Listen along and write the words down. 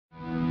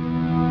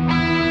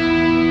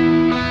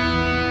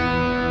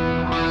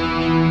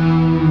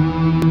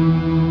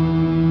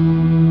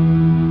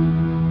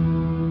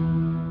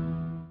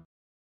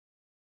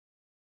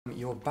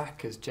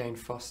is Jane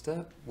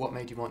Foster. What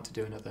made you want to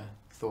do another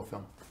Thor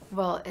film?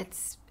 Well,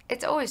 it's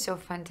always so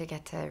fun to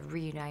get to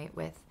reunite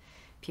with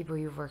people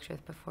you've worked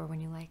with before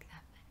when you like them,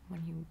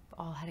 when you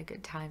all had a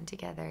good time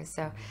together.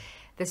 So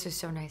this was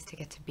so nice to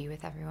get to be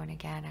with everyone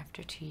again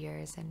after 2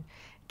 years and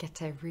get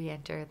to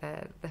re-enter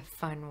the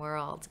fun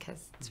world,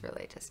 because it's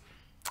really just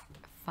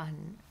a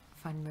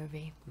fun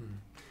movie.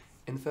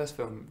 In the first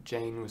film,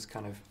 Jane was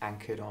kind of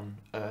anchored on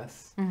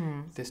Earth.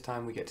 This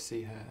time we get to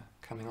see her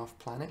coming off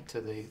planet to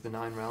the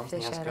Nine Realms, the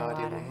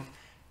Asgardian world.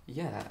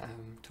 Yeah,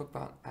 talk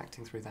about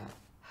acting through that.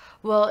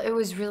 Well, it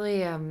was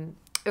really,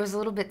 it was a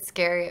little bit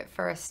scary at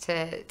first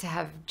to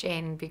have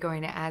Jane be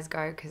going to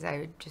Asgard, because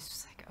I just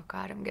was like, oh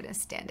God, I'm going to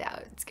stand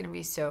out. It's going to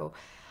be so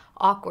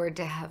awkward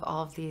to have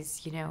all of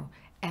these, you know,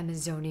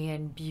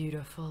 Amazonian,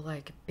 beautiful,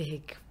 like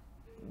big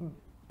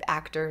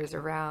actors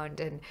around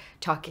and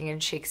talking in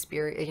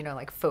Shakespeare, you know,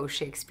 like faux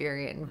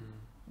Shakespearean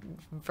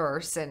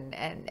verse, and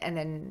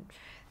then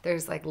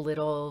there's like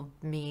little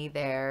me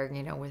there,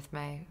 you know, with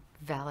my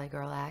Valley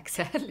Girl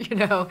accent, you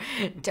know,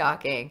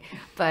 talking.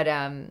 But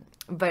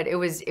it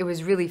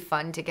was really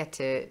fun to get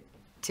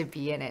to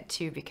be in it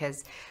too,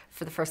 because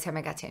for the first time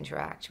I got to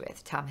interact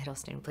with Tom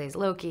Hiddleston, who plays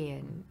Loki,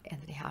 and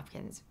Anthony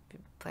Hopkins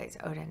plays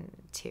Odin,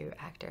 two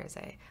actors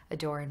I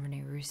adore, and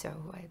Rene Russo,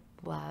 who I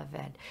love.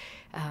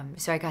 And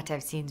so I got to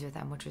have scenes with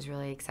them, which was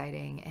really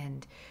exciting,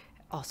 and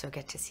also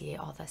get to see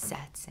all the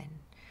sets, and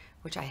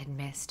which I had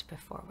missed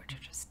before, which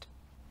are just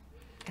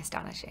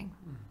astonishing.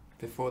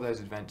 Before those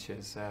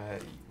adventures, I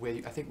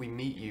think we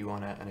meet you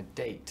on a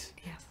date.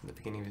 Yes. At the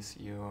beginning of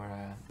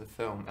the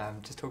film.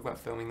 Just talk about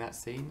filming that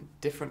scene.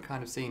 Different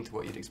kind of scene to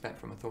what you'd expect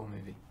from a Thor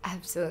movie.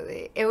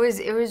 Absolutely, it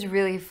was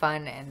really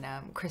fun,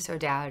 and Chris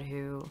O'Dowd,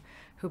 who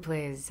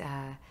plays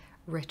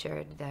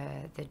Richard,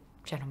 the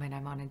gentleman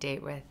I'm on a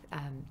date with,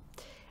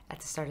 at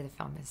the start of the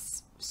film,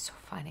 is so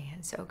funny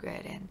and so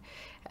good. And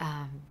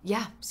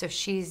yeah, so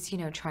she's, you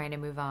know, trying to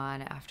move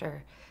on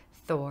after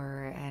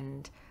Thor,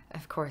 and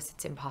of course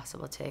it's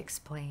impossible to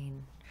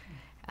explain,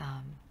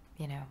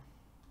 you know,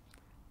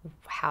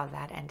 how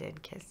that ended,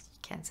 because you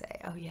can't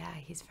say, oh yeah,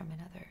 he's from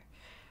another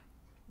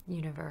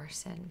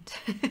universe and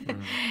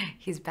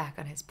he's back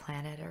on his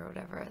planet or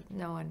whatever.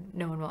 No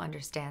one will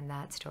understand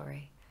that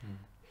story.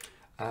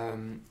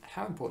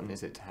 How important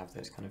is it to have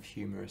those kind of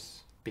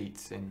humorous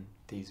beats in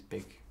these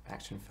big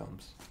action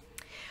films?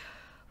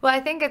 Well, I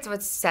think it's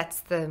what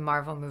sets the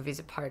Marvel movies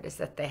apart, is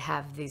that they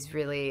have these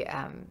really,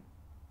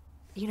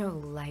 you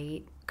know,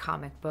 light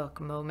comic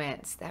book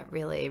moments that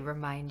really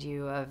remind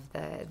you of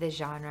the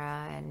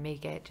genre and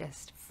make it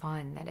just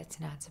fun, that it's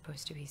not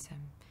supposed to be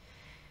some,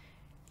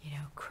 you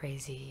know,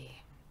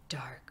 crazy,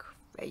 dark,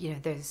 you know,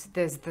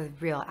 there's the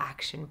real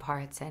action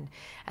parts, and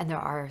there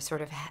are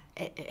sort of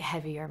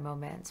heavier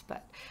moments,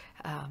 but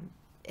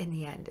in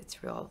the end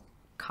it's real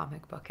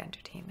comic book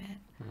entertainment.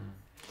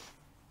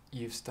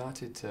 You've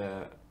started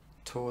to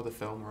tour the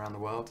film around the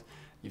world.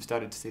 You've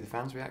started to see the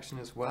fans' reaction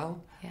as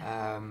well.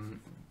 Yeah.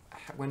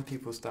 When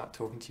people start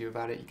talking to you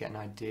about it, you get an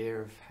idea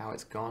of how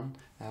it's gone.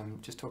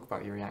 Just talk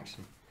about your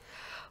reaction.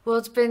 Well,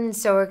 it's been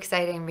so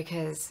exciting,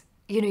 because,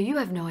 you know, you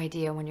have no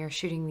idea when you're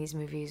shooting these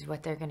movies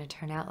what they're going to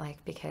turn out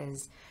like,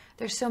 because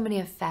there's so many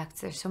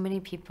effects, there's so many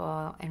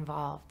people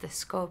involved, the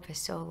scope is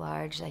so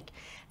large, like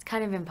it's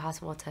kind of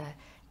impossible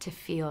to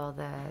feel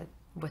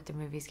what the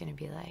movie's going to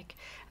be like.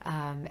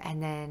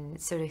 And then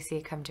so to see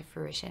it come to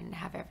fruition and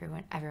have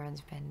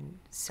everyone's been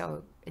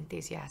so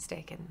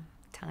enthusiastic and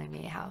telling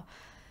me how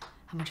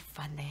much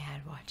fun they had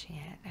watching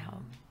it, how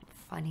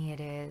funny it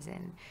is,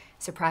 and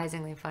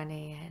surprisingly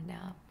funny, and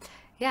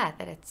yeah,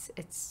 that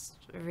it's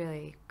a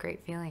really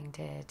great feeling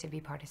to be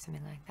part of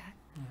something like that.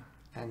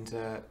 Yeah.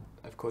 And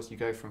of course you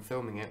go from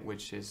filming it,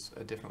 which is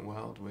a different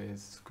world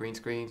with green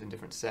screens and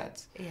different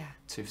sets,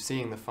 to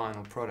seeing the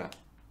final product.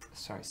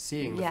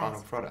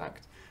 Final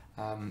product.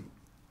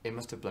 It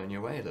must have blown you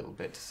away a little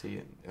bit to see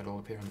it all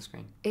appear on the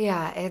screen.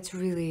 Yeah, it's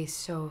really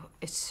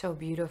it's so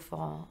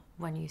beautiful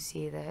when you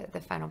see the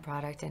final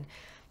product. And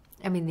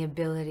I mean, the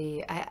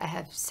ability, I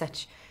have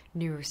such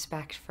new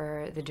respect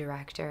for the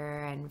director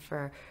and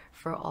for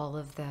all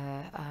of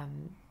the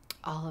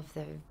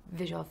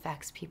visual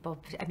effects people.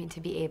 I mean, to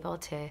be able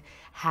to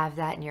have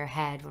that in your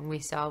head when we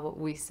saw what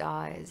we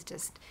saw is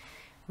just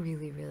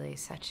really, really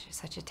such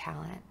a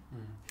talent.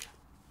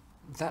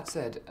 That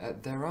said,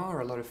 there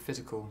are a lot of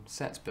physical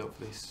sets built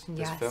for this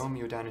film.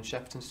 You were down in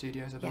Shepperton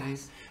Studios, I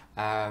believe.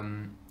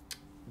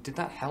 Did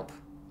that help?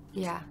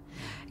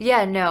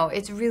 Yeah, no,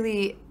 it's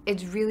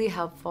really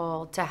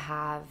helpful to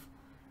have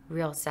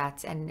real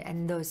sets,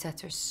 and those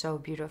sets are so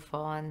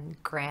beautiful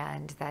and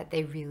grand that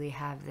they really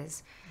have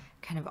this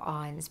kind of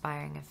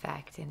awe-inspiring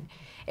effect, and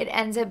it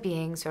ends up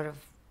being sort of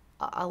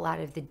a lot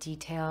of the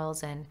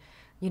details and,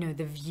 you know,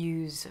 the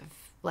views of,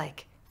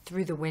 like,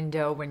 through the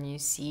window when you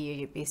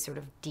see these sort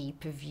of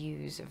deep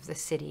views of the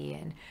city,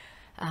 and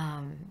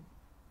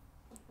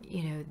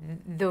you know,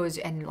 those,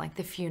 and like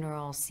the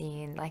funeral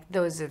scene, like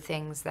those are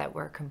things that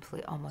were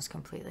almost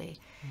completely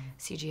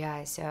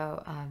CGI.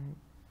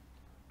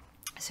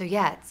 So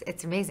yeah,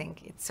 it's amazing.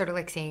 It's sort of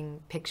like seeing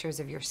pictures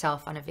of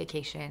yourself on a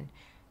vacation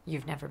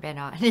you've never been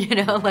on, you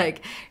know,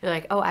 like you're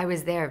like, oh, I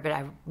was there, but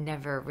I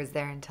never was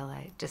there until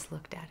I just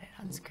looked at it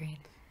on screen.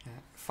 Yeah.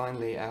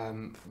 Finally,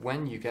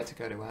 when you get to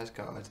go to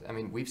Asgard, I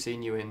mean, we've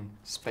seen you in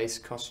space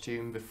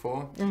costume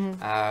before,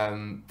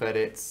 but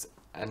it's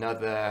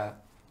another,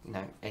 you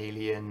know,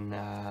 alien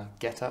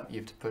get-up you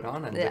have to put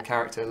on, and the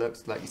character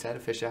looks, like you said, a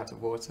fish out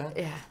of water.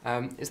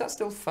 Yeah. Is that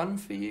still fun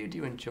for you? Do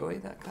you enjoy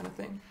that kind of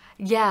thing?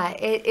 Yeah,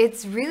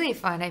 it's really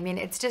fun. I mean,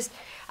 it's just,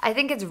 I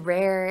think it's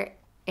rare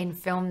in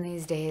film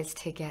these days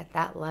to get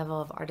that level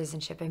of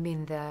artisanship. I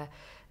mean,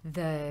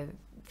 the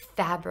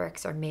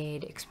fabrics are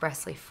made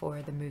expressly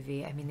for the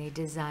movie. I mean, they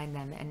design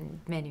them and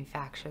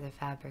manufacture the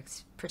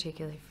fabrics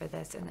particularly for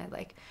this, and they're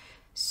like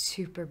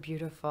super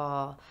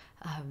beautiful,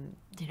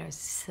 you know,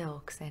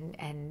 silks,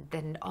 and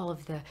then all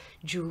of the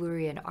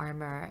jewelry and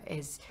armor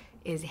is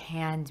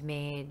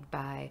handmade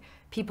by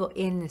people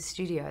in the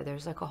studio.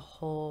 There's like a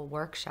whole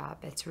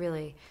workshop. It's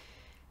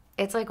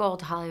like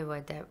old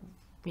Hollywood that,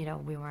 you know,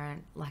 we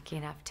weren't lucky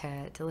enough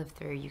to live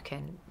through. You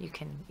can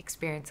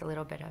experience a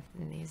little bit of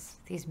in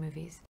these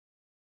movies.